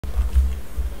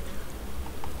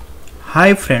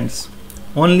Hi friends,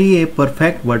 only a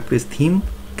perfect WordPress theme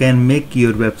can make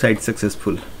your website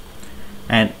successful.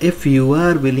 And if you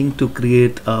are willing to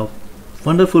create a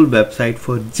wonderful website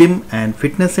for gym and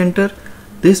fitness center,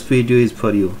 this video is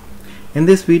for you. In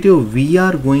this video, we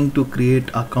are going to create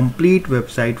a complete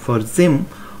website for gym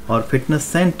or fitness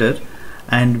center,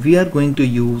 and we are going to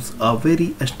use a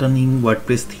very stunning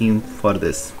WordPress theme for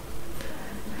this.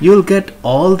 You'll get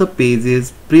all the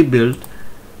pages pre-built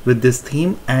with this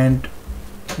theme, and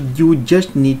you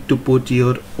just need to put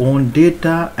your own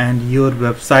data and your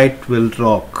website will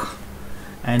rock,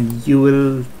 and you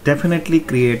will definitely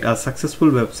create a successful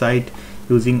website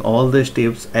using all the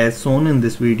steps as shown in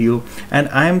this video. And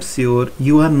I am sure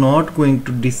you are not going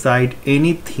to decide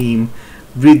any theme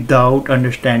without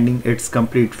understanding its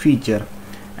complete feature,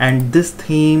 and this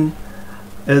theme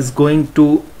is going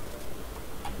to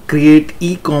create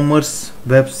e-commerce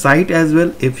website as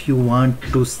well. If you want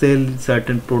to sell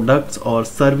certain products or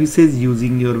services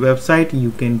using your website,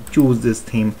 you can choose this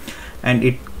theme, and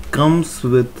it comes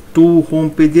with 2 home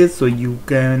pages, so you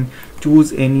can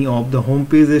choose any of the home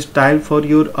page style for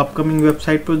your upcoming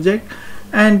website project.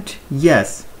 And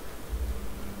yes,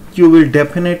 you will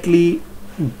definitely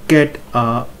get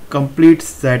a complete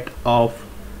set of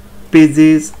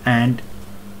pages and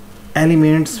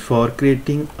elements for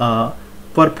creating a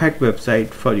perfect website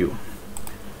for you.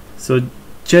 So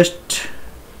just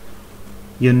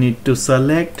you need to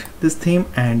select this theme,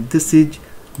 and this is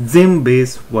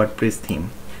GymBase WordPress theme.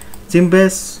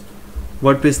 GymBase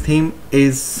WordPress theme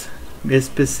is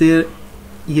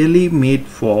specially made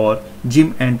for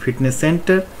gym and fitness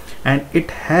center, and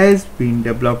it has been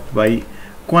developed by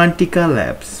Quantica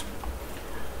Labs.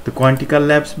 The Quantica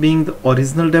Labs being the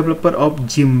original developer of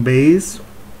GymBase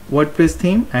WordPress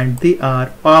theme, and they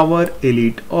are our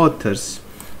elite authors.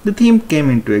 The theme came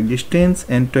into existence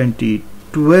in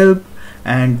 2012,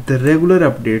 and the regular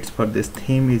updates for this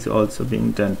theme is also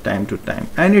being done time to time,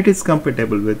 and it is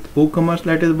compatible with WooCommerce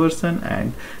latest version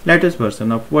and latest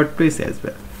version of WordPress as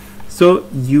well. So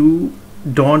you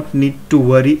don't need to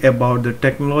worry about the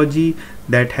technology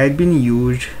that has been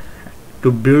used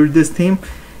to build this theme.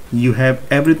 You have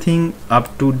everything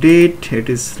up to date. It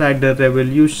is slider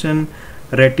revolution,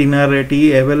 Retina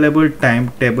Ready available,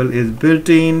 Timetable is built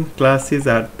in, classes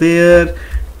are there,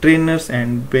 trainers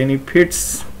and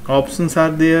benefits options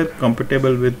are there,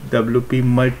 compatible with WP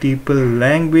multiple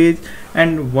language,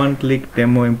 and one-click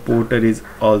demo importer is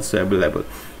also available.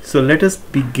 So let us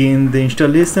begin the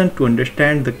installation to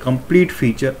understand the complete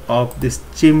feature of this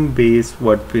GymBase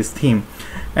WordPress theme.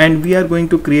 And we are going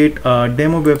to create a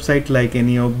demo website like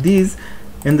any of these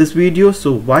in this video,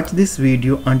 so watch this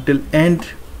video until end,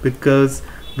 because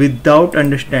without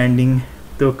understanding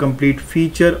the complete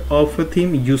feature of a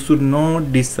theme, you should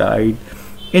not decide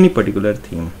any particular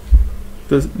theme.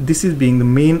 So this is being the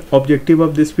main objective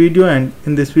of this video, and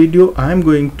in this video I am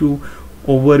going to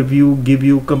give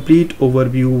you complete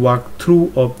overview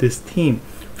walkthrough of this theme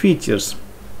features.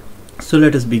 So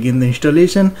let us begin the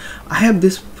installation. I have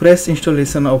this fresh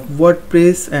installation of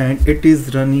WordPress, and it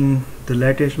is running the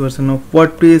latest version of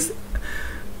WordPress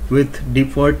with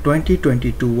default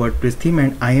 2022 WordPress theme,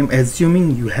 and I am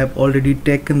assuming you have already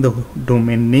taken the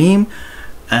domain name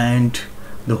and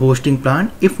the hosting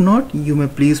plan. If not, you may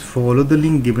please follow the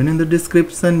link given in the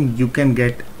description. You can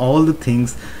get all the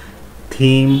things: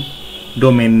 theme,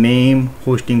 domain name,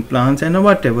 hosting plans, and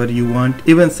whatever you want.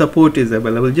 Even support is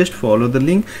available. Just follow the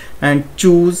link and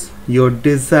choose your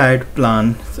desired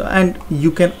plan. So, and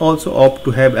you can also opt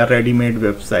to have a ready-made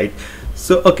website.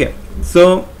 So okay,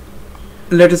 so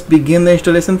let us begin the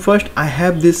installation. First, I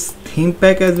have this theme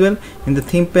pack as well. In the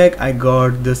theme pack, I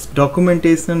got this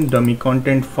documentation, dummy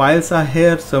content files are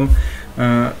here, some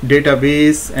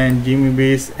database and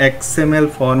GymBase XML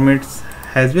formats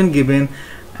has been given,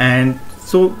 and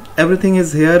so everything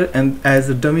is here, and as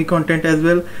a dummy content as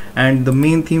well, and the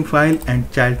main theme file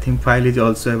and child theme file is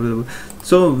also available.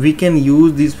 So we can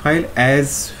use this file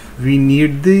as we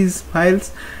need these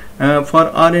files for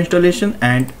our installation,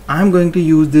 and I'm going to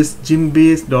use this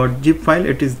gymbase.zip file.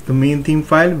 It is the main theme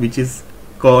file, which is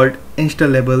called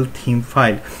installable theme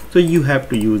file, so you have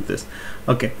to use this.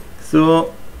 Okay,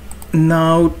 so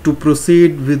now to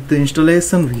proceed with the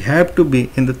installation, we have to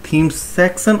be in the themes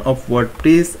section of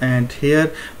WordPress, and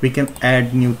here we can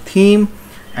add new theme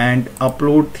and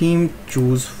upload theme,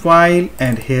 choose file,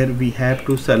 and here we have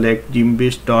to select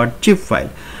gymbase.zip file.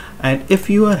 And if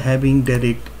you are having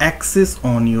direct access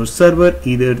on your server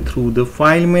either through the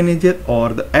file manager or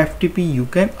the FTP, you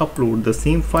can upload the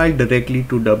same file directly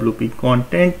to WP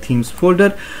content themes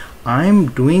folder. I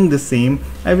am doing the same.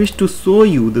 I wish to show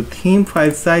you the theme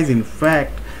file size. In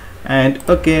fact, And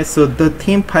okay, so the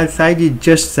theme file size is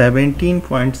just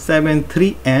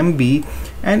 17.73 MB,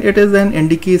 and it is an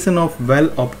indication of well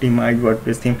optimized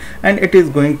WordPress theme, and it is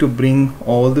going to bring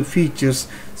all the features.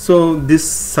 So this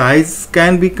size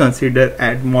can be considered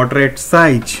at moderate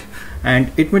size,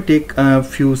 and it may take a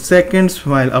few seconds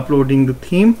while uploading the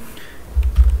theme.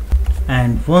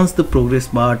 And once the progress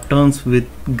bar turns with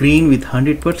green with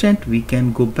 100%, we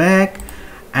can go back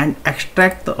and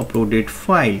extract the uploaded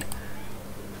file.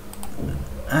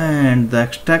 And the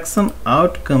extraction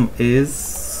outcome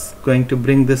is going to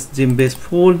bring this GymBase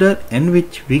folder in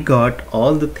which we got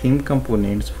all the theme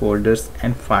components, folders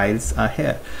and files are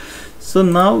here. So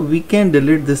now we can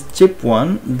delete this chip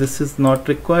one. This is not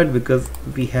required because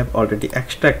we have already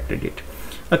extracted it.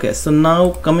 Okay, so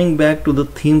now coming back to the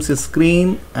themes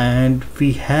screen, and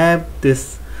we have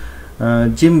this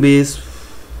GymBase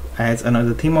as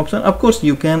another theme option. Of course,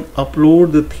 you can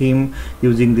upload the theme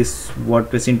using this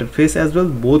WordPress interface as well.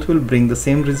 Both will bring the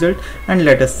same result. And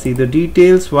let us see the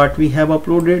details what we have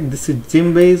uploaded. This is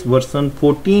GymBase version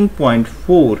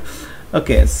 14.4.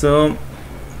 okay, so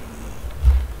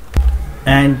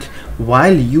and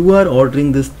while you are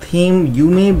ordering this theme, you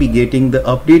may be getting the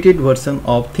updated version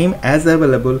of theme as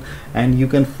available, and you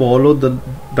can follow the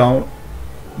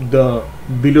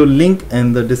below link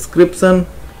in the description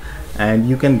and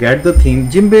you can get the theme.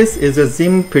 GymBase is a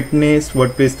gym fitness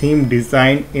WordPress theme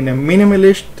designed in a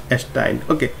minimalist style.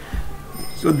 Okay,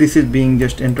 so this is being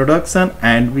just introduction,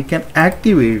 and we can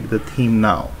activate the theme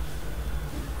now.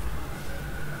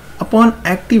 Upon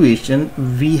activation,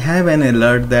 we have an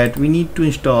alert that we need to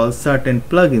install certain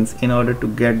plugins in order to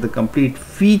get the complete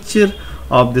feature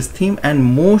of this theme, and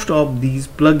most of these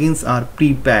plugins are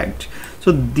pre-packed.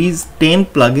 So these 10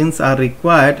 plugins are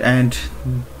required, and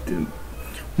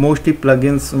mostly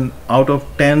plugins out of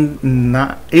 10,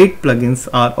 8 plugins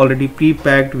are already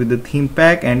pre-packed with the theme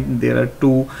pack, and there are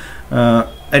 2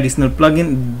 additional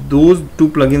plugins. Those 2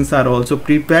 plugins are also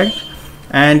pre-packed.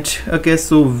 And okay,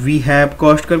 so we have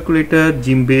cost calculator,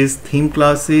 GymBase theme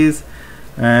classes,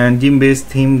 and GymBase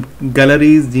theme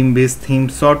galleries, GymBase theme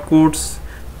shortcodes,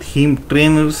 theme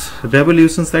trainers,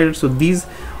 revolution sliders. So these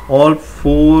all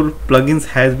 4 plugins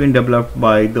has been developed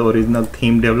by the original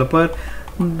theme developer,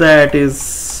 that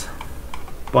is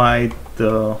by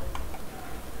the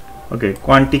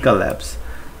Quantica Labs.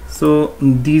 So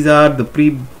these are the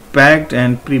pre-packed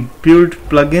and pre-built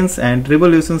plugins, and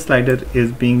revolution slider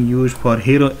is being used for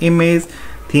hero image.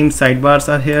 Theme sidebars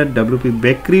are here.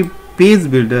 WPBakery page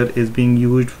builder is being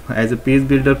used as a page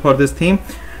builder for this theme.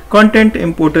 Content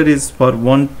importer is for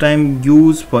one-time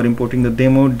use for importing the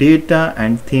demo data,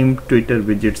 and theme Twitter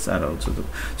widgets are also there.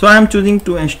 So I am choosing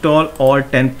to install all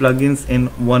 10 plugins in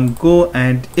one go.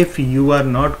 And if you are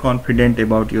not confident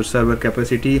about your server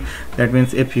capacity, that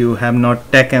means if you have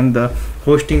not taken the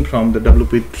hosting from the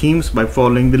WP themes by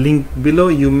following the link below,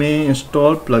 you may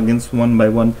install plugins one by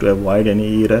one to avoid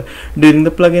any error during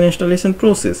the plugin installation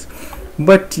process.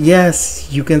 But yes,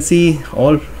 you can see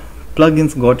all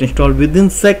plugins got installed within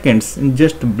seconds, in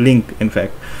just a blink in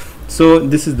fact. So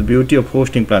this is the beauty of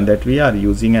hosting plan that we are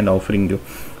using and offering you.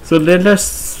 So let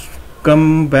us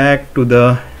come back to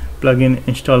the plugin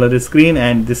installer screen,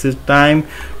 and this is time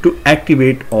to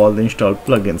activate all the installed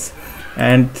plugins.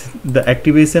 And the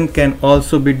activation can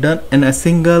also be done in a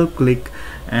single click.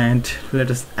 And let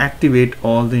us activate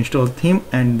all the installed theme,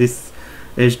 and this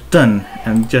is done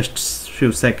in just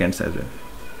few seconds as well.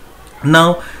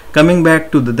 Now coming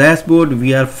back to the dashboard,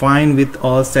 we are fine with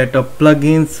all set of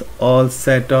plugins, all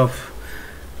set of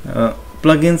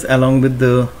plugins along with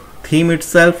the theme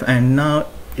itself. And now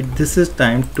this is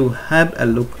time to have a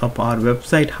look of our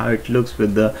website, how it looks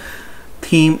with the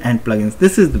theme and plugins.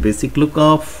 This is the basic look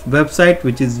of website,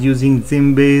 which is using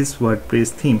GymBase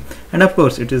WordPress theme, and of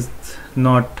course it is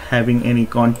not having any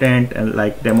content and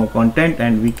like demo content,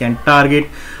 and we can target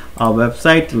our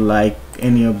website like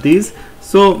any of these.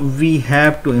 So we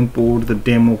have to import the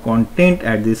demo content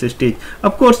at this stage.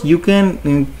 Of course you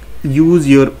can use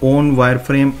your own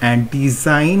wireframe and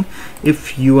design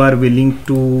if you are willing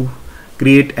to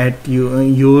create at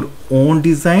your own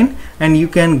design, and you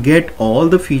can get all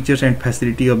the features and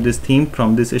facility of this theme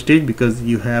from this stage because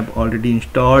you have already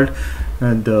installed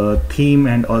the theme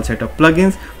and all set of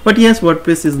plugins. But yes,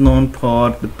 WordPress is known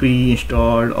for the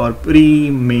pre-installed or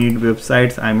pre-made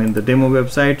websites. I mean the demo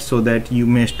website, so that you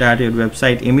may start your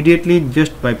website immediately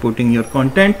just by putting your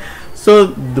content. So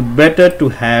the better to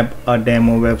have a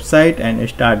demo website and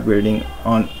start building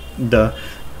on the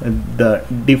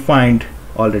defined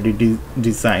already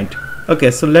designed.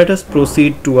 Okay, so let us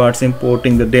proceed towards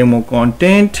importing the demo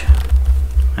content,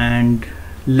 and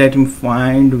let me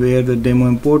find where the demo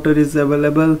importer is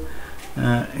available.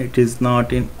 it is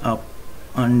not in up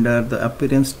under the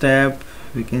appearance tab.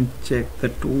 We can check the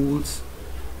tools.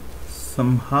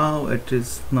 Somehow it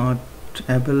is not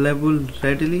available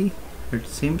readily, it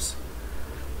seems,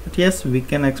 but yes, we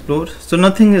can explore. So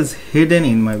nothing is hidden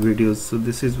in my videos, so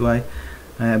this is why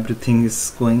everything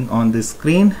is going on the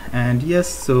screen. And yes,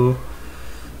 so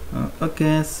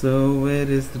okay, so where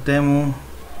is the demo?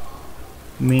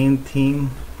 Main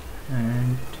theme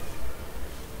and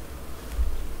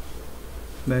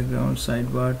background,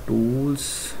 sidebar,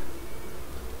 tools,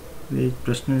 page,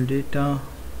 personal data,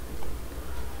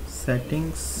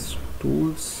 settings,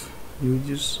 tools,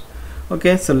 users.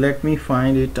 Okay, so let me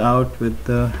find it out with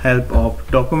the help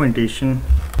of documentation.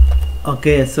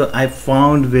 Okay, so I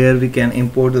found where we can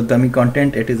import the dummy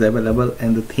content. It is available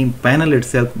in the theme panel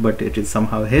itself, but it is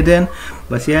somehow hidden,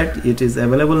 but yet it is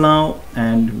available now.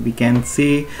 And we can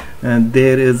see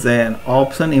there is an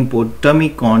option import dummy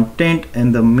content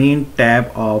in the main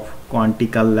tab of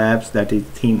Quantica Labs, that is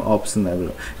theme option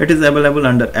available. It is available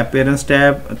under appearance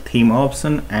tab, theme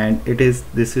option, and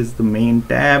this is the main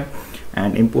tab,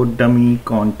 and import dummy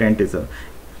content is a.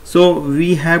 So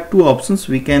we have two options.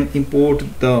 We can import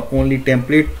the only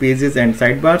template pages and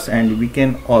sidebars, and we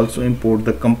can also import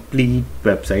the complete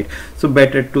website. So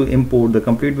better to import the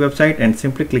complete website, and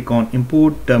simply click on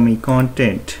import dummy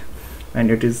content,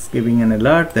 and it is giving an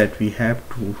alert that we have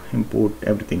to import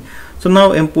everything. So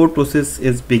now import process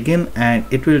is begin, and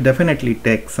it will definitely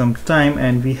take some time,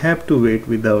 and we have to wait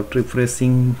without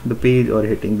refreshing the page or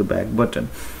hitting the back button.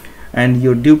 And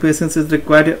your due patience is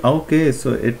required. Okay,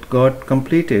 so it got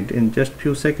completed in just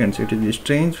few seconds. It is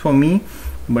strange for me,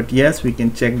 but yes, we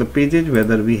can check the pages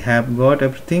whether we have got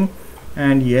everything.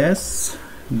 And yes,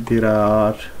 there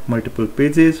are multiple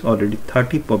pages already.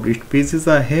 30 published pages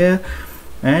are here,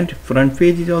 and front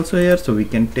page is also here, so we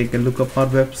can take a look of our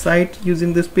website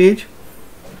using this page.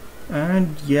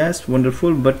 And yes,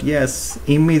 wonderful. But yes,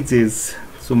 images,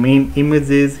 so main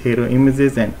images, hero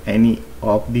images, and any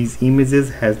of these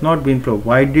images has not been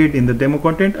provided in the demo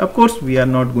content. Of course, we are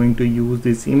not going to use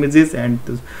these images, and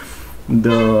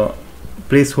the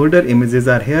placeholder images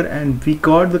are here, and we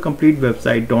got the complete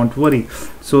website, don't worry.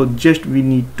 So just we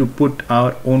need to put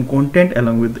our own content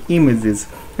along with the images.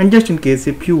 And just in case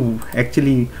if you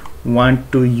actually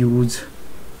want to use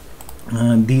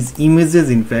these images,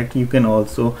 in fact you can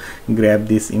also grab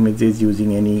these images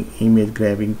using any image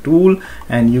grabbing tool,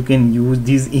 and you can use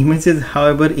these images.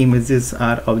 However, images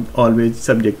are always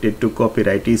subjected to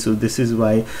copyright, so this is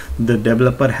why the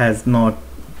developer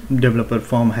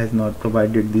form has not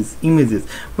provided these images.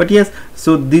 But yes,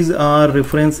 so these are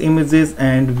reference images,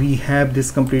 and we have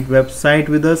this complete website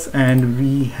with us, and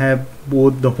we have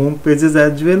both the home pages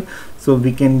as well. So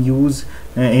we can use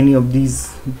any of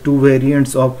these two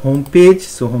variants of home page.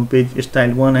 So home page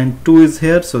style 1 and 2 is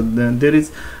here. So there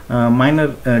is minor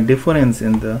difference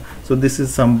in the, so this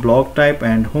is some blog type,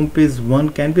 and home page 1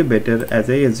 can be better as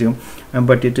I assume,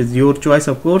 but it is your choice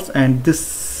of course. And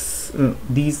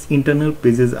these internal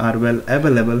pages are well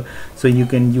available, so you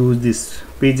can use these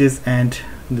pages. And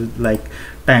like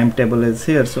timetable is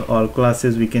here, so all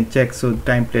classes we can check. So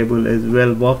timetable is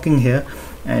well working here,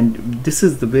 and this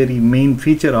is the very main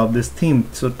feature of this theme.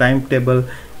 So timetable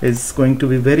is going to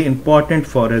be very important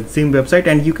for a Gym website,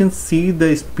 and you can see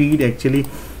the speed actually.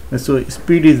 So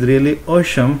speed is really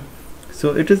awesome.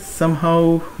 So it is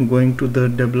somehow going to the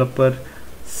developer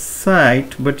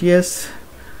site, but yes,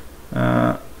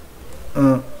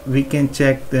 we can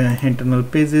check the internal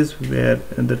pages where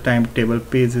the timetable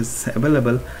page is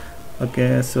available.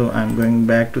 Okay, so I'm going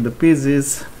back to the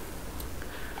pages,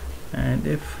 and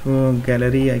if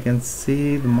gallery, I can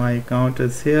see my account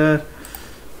is here,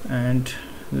 and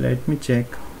let me check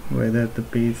whether the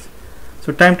page,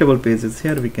 so timetable page is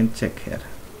here, we can check here.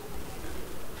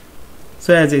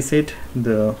 So as I said,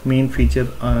 the main feature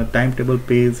timetable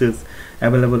page is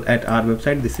available at our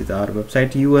website. This is our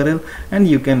website URL, and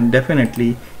you can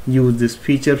definitely use this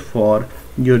feature for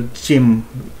your gym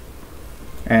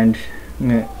and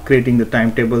creating the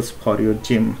timetables for your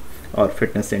gym or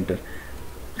fitness center.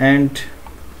 And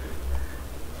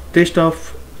rest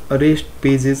of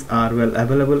pages are well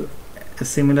available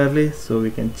similarly. So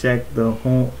we can check the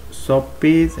home shop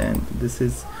page, and this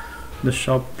is the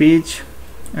shop page,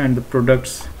 and the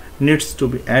products needs to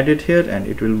be added here, and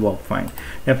it will work fine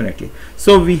definitely.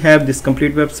 So we have this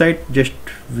complete website, just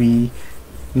we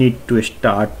need to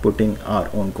start putting our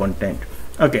own content.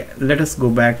 Okay, let us go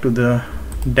back to the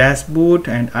dashboard,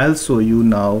 and I'll show you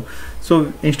now.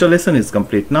 So installation is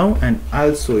complete now, and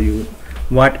I'll show you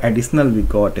what additional we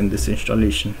got in this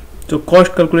installation. So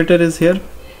cost calculator is here.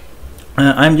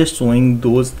 I'm just showing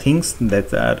those things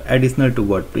that are additional to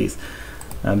WordPress.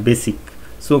 basic.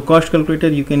 So cost calculator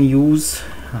you can use,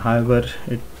 however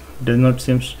it does not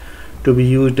seem to be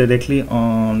used directly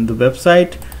on the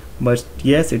website, but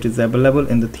yes, it is available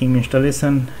in the theme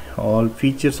installation. All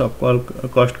features of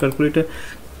cost calculator.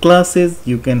 Classes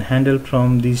you can handle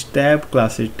from this tab.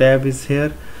 Classes tab is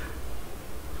here,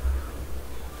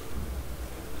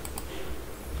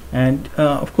 and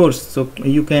of course, so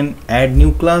you can add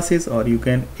new classes or you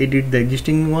can edit the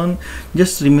existing one.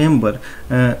 Just remember,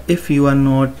 if you are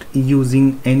not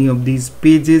using any of these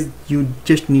pages, you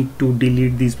just need to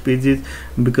delete these pages,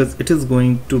 because it is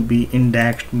going to be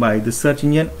indexed by the search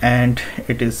engine and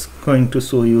it is going to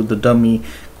show you the dummy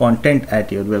content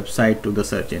at your website to the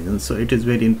search engine. So it is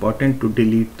very important to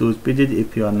delete those pages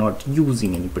if you are not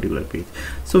using any particular page.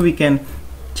 So we can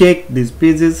check these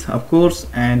pages, of course,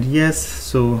 and yes,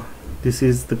 so this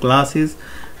is the classes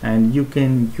and you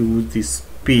can use this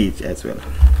page as well.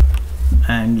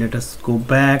 And let us go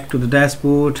back to the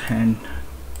dashboard and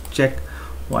check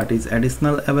what is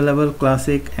additional available.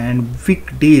 Classic and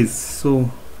weekdays,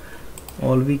 so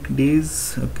all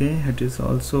weekdays, okay, it is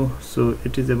also, so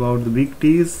it is about the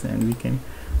weekdays and we can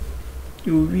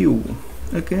view.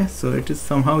 Okay, so it is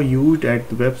somehow used at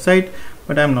the website,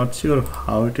 but I'm not sure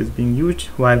how it is being used.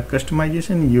 While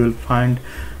customization you will find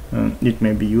it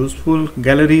may be useful.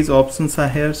 Galleries options are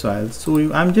here, so I'll show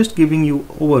you. I'm just giving you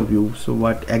overview, so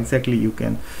what exactly you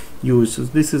can use. So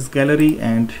this is gallery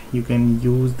and you can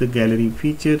use the gallery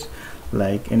features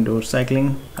like indoor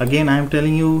cycling. Again, I'm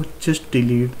telling you, just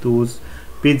delete those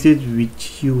pages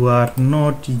which you are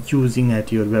not using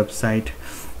at your website.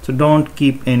 So don't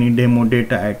keep any demo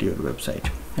data at your website.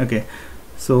 Okay,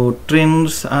 so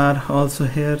trainers are also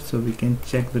here, so we can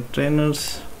check the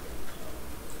trainers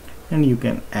and you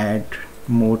can add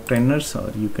more trainers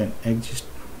or you can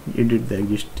edit the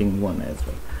existing one as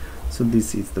well. So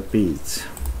this is the page.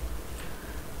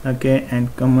 Okay,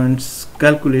 and comments,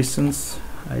 calculations,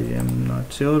 I am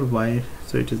not sure why,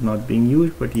 so it is not being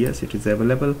used, but yes, it is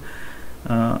available.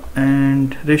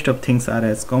 And rest of things are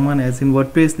as common as in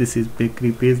WordPress. This is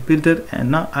bakery page builder,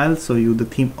 and now I'll show you the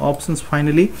theme options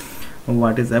finally,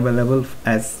 what is available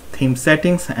as theme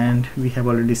settings. And we have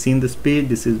already seen this page.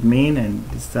 This is main, and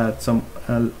these are some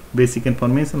basic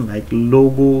information like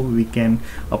logo. We can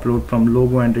upload from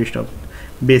logo, and rest of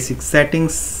basic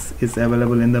settings is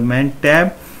available in the main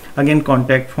tab. Again,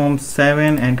 contact form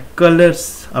 7 and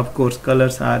colors, of course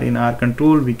colors are in our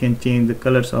control. We can change the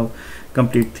colors of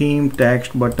complete theme,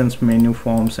 text, buttons, menu,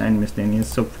 forms and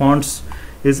miscellaneous. So fonts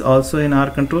is also in our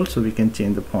control, so we can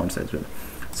change the fonts as well.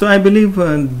 So I believe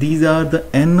these are the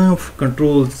enough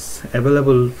controls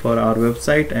available for our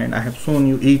website, and I have shown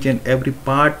you each and every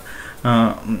part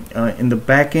in the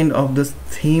back end of this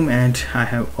theme, and I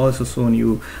have also shown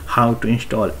you how to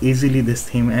install easily this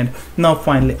theme. And now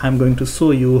finally I'm going to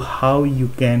show you how you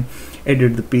can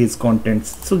edit the page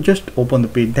contents. So just open the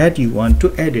page that you want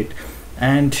to edit,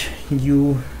 and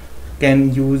you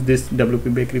can use this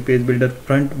WPBakery page builder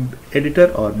front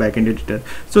editor or backend editor.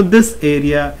 So this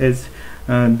area is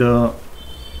the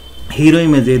hero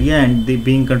image area, and they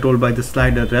being controlled by the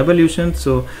slider revolution.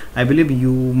 So I believe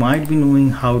you might be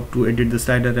knowing how to edit the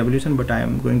slider revolution, but I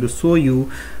am going to show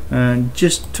you.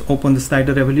 Just open the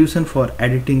slider revolution for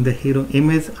editing the hero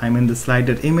image. I'm in the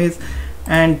slider image,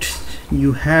 and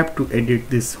you have to edit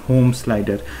this home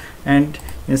slider, and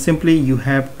simply you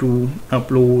have to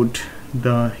upload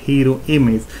the hero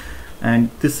image, and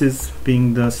this is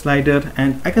being the slider.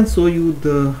 And I can show you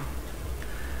the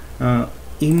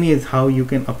image, how you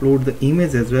can upload the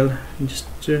image as well. Just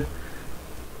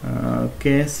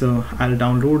okay, so I'll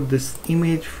download this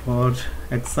image for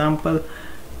example,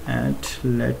 and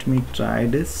let me try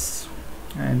this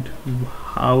and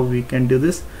how we can do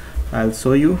this. I'll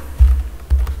show you.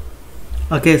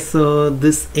 Okay, so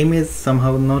this image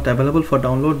somehow not available for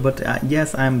download, but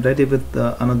yes, I'm ready with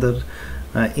another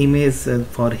image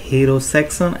for hero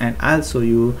section, and I'll show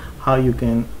you how you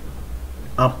can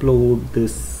upload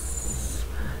this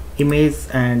image.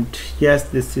 And yes,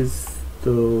 this is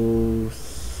the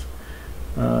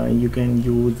you can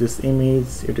use this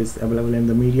image. It is available in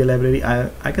the media library.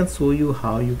 I can show you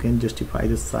how you can justify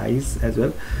the size as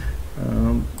well,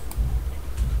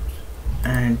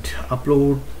 and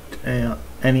upload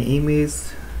any image,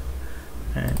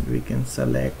 and we can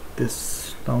select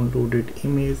this downloaded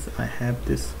image. I have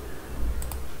this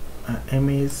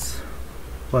image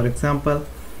for example,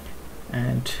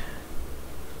 and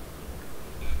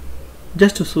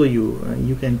just to show you,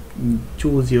 you can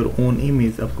choose your own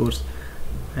image of course,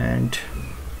 and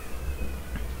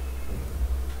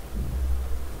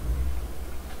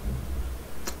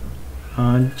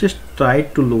just try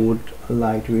to load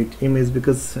lightweight image,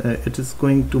 because it is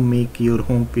going to make your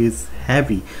home page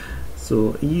heavy.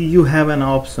 So you have an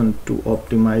option to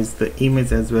optimize the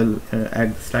image as well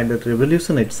at the slider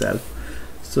revolution itself.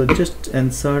 So just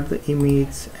insert the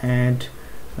image and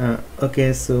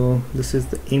okay, so this is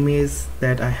the image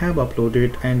that I have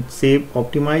uploaded, and save.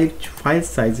 Optimize file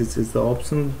sizes is the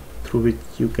option through which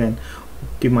you can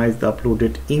optimize the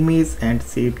uploaded image and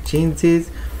save changes,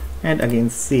 and again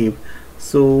save.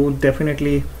 So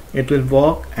definitely it will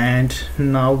work, and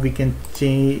now we can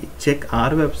check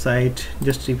our website.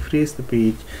 Just refresh the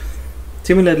page.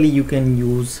 Similarly, you can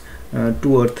use 2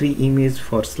 or 3 images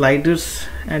for sliders,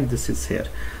 and this is here.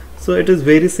 So it is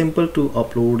very simple to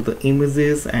upload the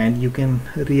images, and you can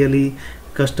really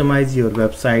customize your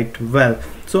website well.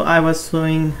 So I was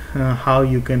showing how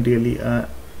you can really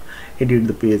edit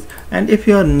the page. And if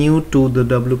you are new to the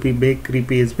WPBakery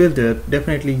page builder,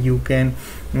 definitely you can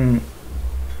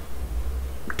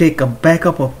take a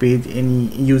backup of page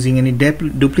using any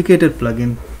duplicated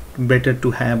plugin. Better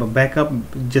to have a backup,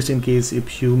 just in case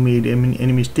if you made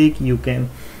any mistake, you can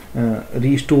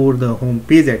restore the home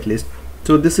page at least.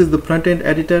 So this is the front end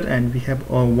editor, and we have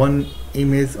one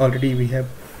image already we have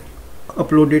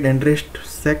uploaded, and rest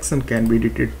section can be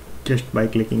edited just by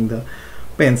clicking the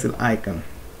pencil icon.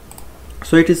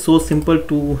 So it is so simple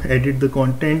to edit the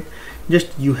content. Just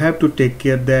you have to take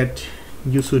care that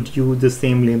you should use the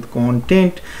same length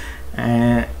content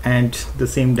and the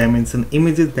same dimension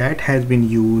images that has been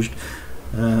used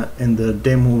in the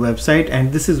demo website.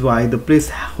 And this is why the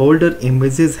placeholder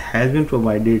images has been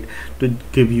provided to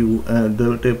give you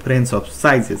the difference of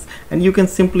sizes, and you can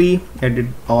simply edit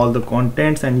all the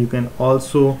contents, and you can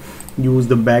also use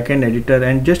the backend editor.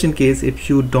 And just in case if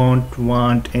you don't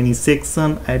want any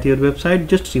section at your website,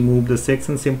 just remove the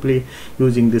section simply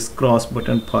using this cross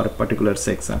button for a particular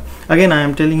section. Again, I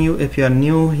am telling you, if you are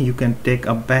new, you can take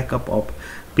a backup of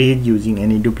page using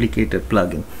any duplicated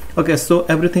plugin. Okay, so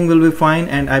everything will be fine,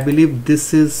 and I believe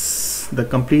this is the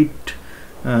complete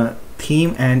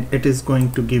theme, and it is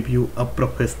going to give you a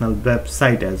professional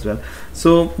website as well.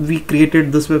 So we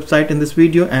created this website in this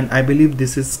video, and I believe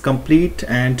this is complete,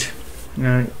 and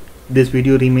this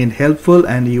video remained helpful,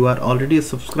 and you are already a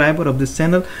subscriber of this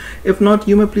channel. If not,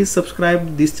 you may please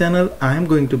subscribe this channel. I am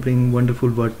going to bring wonderful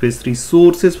WordPress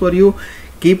resources for you.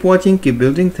 Keep watching, keep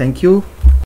building. Thank you.